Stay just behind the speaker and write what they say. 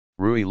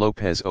KRuy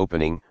Lopez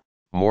opening,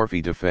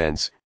 Morphy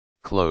defense,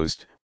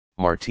 closed,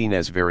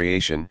 Martinez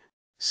variation,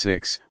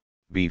 6,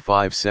 b5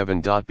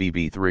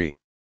 7.bb3.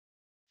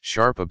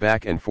 Sharp a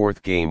back and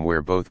forth game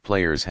where both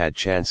players had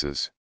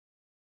chances.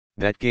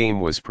 That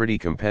game was pretty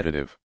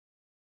competitive.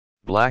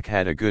 Black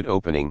had a good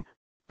opening,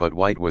 but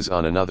White was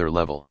on another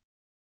level.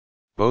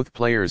 Both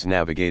players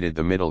navigated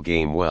the middle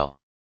game well.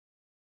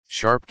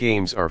 Sharp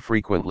games are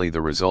frequently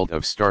the result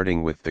of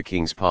starting with the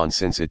king's pawn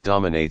since it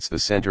dominates the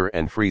center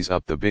and frees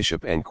up the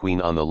bishop and queen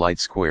on the light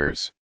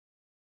squares.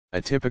 A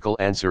typical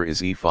answer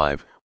is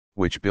e5,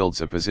 which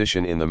builds a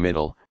position in the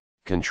middle,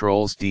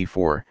 controls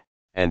d4,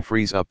 and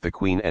frees up the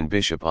queen and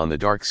bishop on the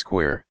dark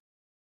square.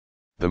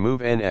 The move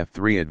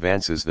nf3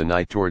 advances the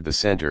knight toward the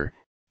center,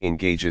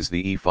 engages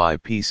the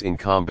e5 piece in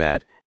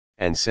combat,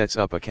 and sets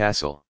up a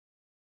castle.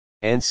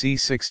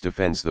 nc6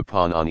 defends the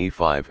pawn on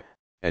e5,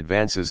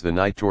 advances the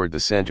knight toward the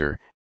center,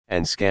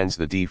 and scans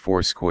the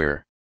d4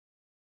 square.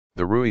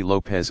 The KRuy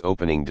Lopez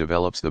opening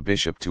develops the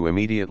bishop to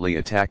immediately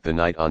attack the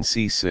knight on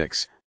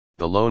c6,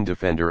 the lone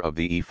defender of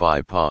the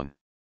e5 pawn.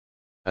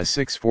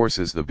 a6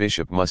 forces the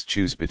bishop must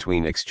choose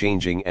between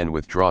exchanging and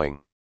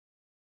withdrawing.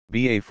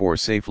 ba4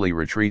 safely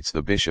retreats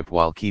the bishop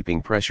while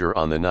keeping pressure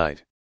on the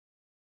knight.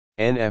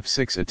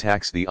 nf6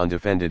 attacks the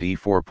undefended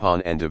e4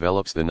 pawn and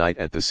develops the knight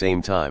at the same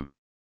time.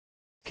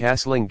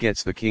 Castling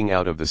gets the king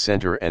out of the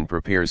center and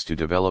prepares to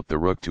develop the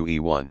rook to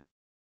e1.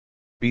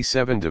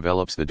 b7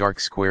 develops the dark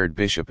squared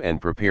bishop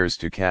and prepares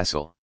to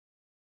castle.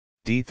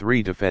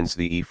 d3 defends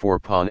the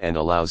e4 pawn and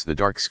allows the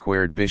dark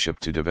squared bishop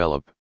to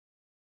develop.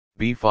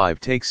 b5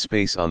 takes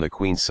space on the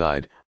queen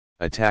side,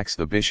 attacks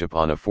the bishop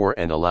on a4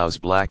 and allows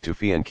black to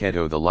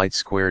fianchetto the light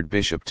squared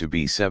bishop to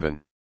b7.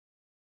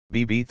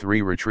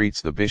 bb3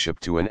 retreats the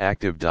bishop to an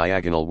active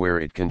diagonal where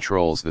it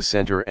controls the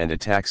center and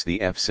attacks the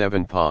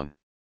f7 pawn.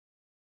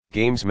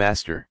 Games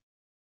Master.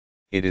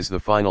 It is the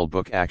final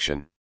book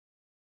action.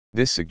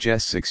 This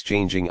suggests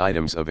exchanging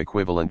items of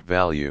equivalent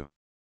value.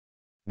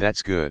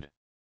 That's good.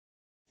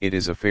 It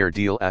is a fair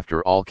deal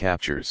after all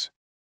captures.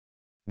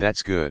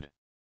 That's good.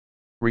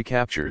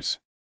 Recaptures.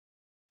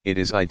 It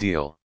is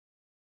ideal.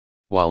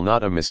 While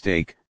not a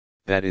mistake,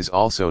 that is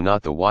also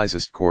not the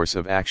wisest course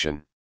of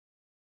action.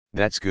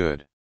 That's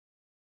good.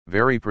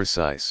 Very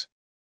precise.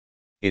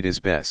 It is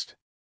best.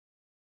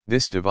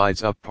 This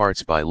divides up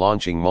parts by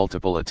launching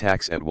multiple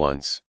attacks at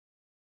once.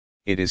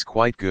 It is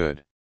quite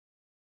good.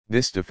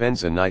 This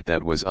defends a knight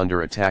that was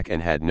under attack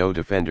and had no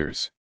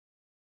defenders.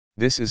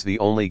 This is the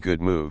only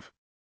good move.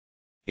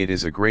 It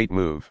is a great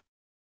move.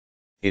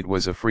 It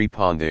was a free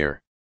pawn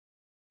there.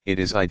 It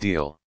is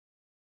ideal.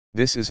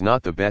 This is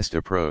not the best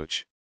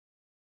approach.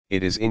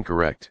 It is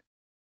incorrect.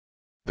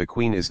 The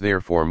queen is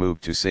therefore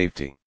moved to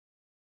safety.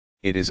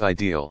 It is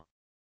ideal.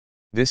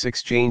 This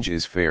exchange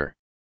is fair.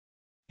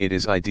 It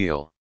is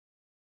ideal.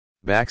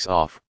 Backs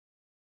off.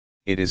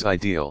 It is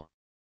ideal.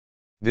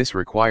 This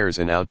requires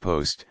an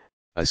outpost,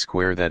 a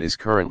square that is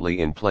currently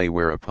in play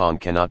where a pawn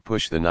cannot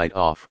push the knight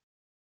off.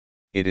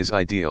 It is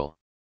ideal.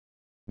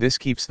 This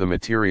keeps the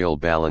material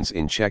balance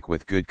in check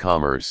with good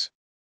commerce.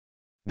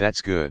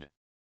 That's good.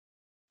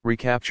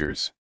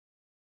 Recaptures.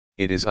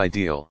 It is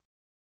ideal.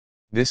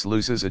 This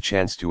loses a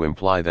chance to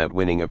imply that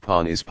winning a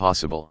pawn is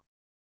possible.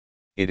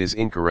 It is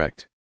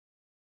incorrect.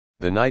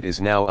 The knight is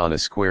now on a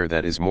square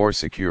that is more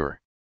secure.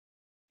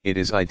 It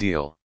is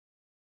ideal.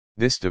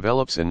 This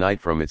develops a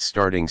knight from its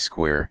starting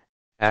square,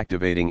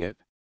 activating it.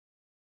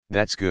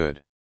 That's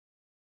good.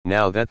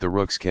 Now that the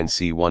rooks can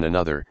see one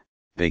another,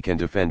 they can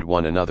defend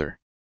one another.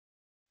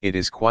 It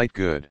is quite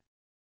good.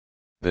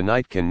 The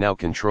knight can now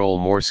control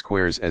more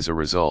squares as a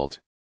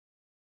result.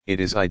 It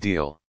is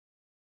ideal.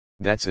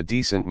 That's a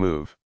decent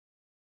move.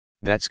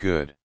 That's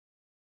good.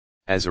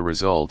 As a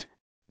result,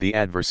 the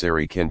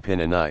adversary can pin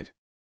a knight.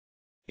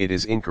 It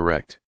is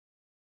incorrect.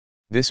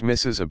 This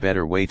misses a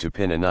better way to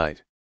pin a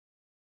knight.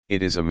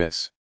 It is a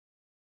miss.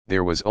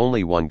 There was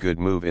only one good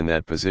move in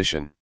that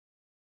position.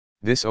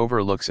 This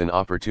overlooks an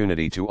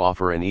opportunity to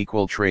offer an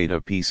equal trade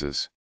of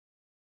pieces.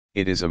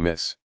 It is a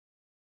miss.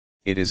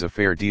 It is a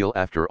fair deal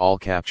after all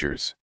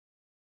captures.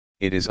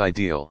 It is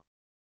ideal.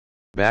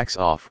 Backs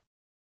off.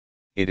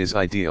 It is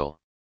ideal.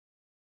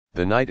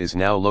 The knight is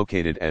now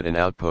located at an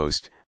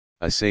outpost,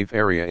 a safe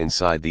area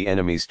inside the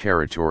enemy's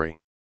territory.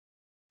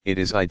 It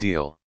is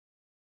ideal.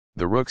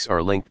 The rooks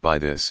are linked by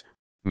this,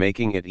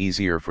 making it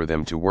easier for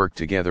them to work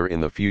together in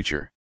the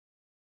future.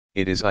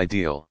 It is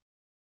ideal.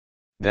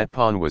 That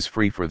pawn was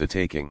free for the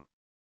taking.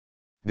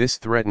 This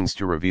threatens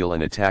to reveal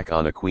an attack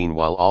on a queen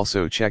while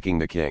also checking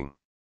the king.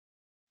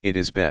 It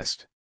is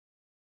best.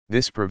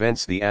 This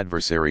prevents the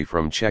adversary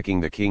from checking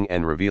the king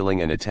and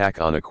revealing an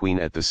attack on a queen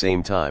at the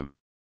same time.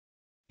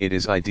 It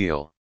is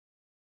ideal.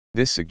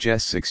 This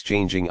suggests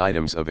exchanging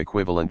items of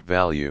equivalent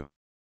value.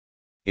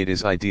 It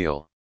is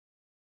ideal.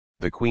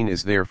 The queen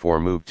is therefore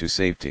moved to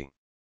safety.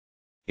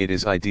 It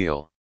is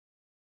ideal.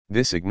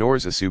 This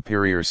ignores a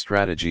superior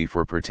strategy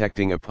for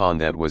protecting a pawn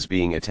that was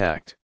being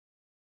attacked.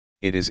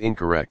 It is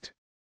incorrect.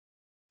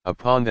 A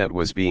pawn that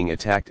was being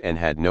attacked and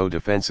had no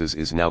defenses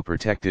is now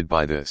protected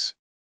by this.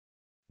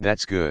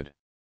 That's good.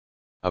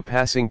 A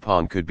passing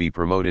pawn could be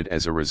promoted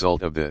as a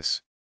result of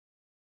this.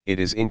 It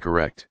is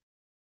incorrect.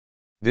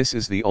 This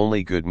is the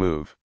only good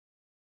move.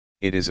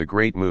 It is a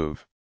great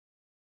move.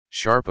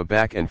 Sharp a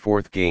back and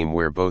forth game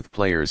where both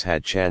players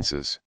had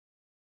chances.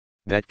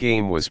 That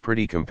game was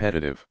pretty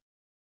competitive.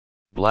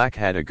 Black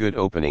had a good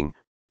opening,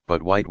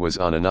 but white was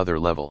on another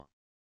level.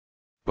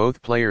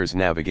 Both players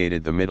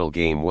navigated the middle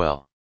game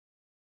well.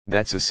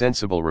 That's a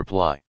sensible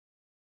reply.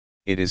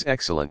 It is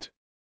excellent.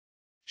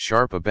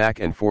 Sharp a back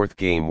and forth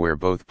game where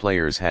both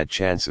players had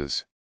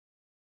chances.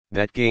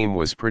 That game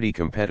was pretty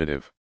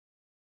competitive.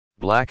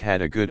 Black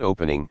had a good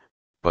opening,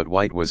 but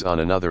white was on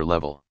another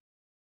level.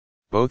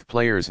 Both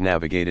players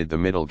navigated the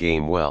middle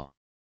game well.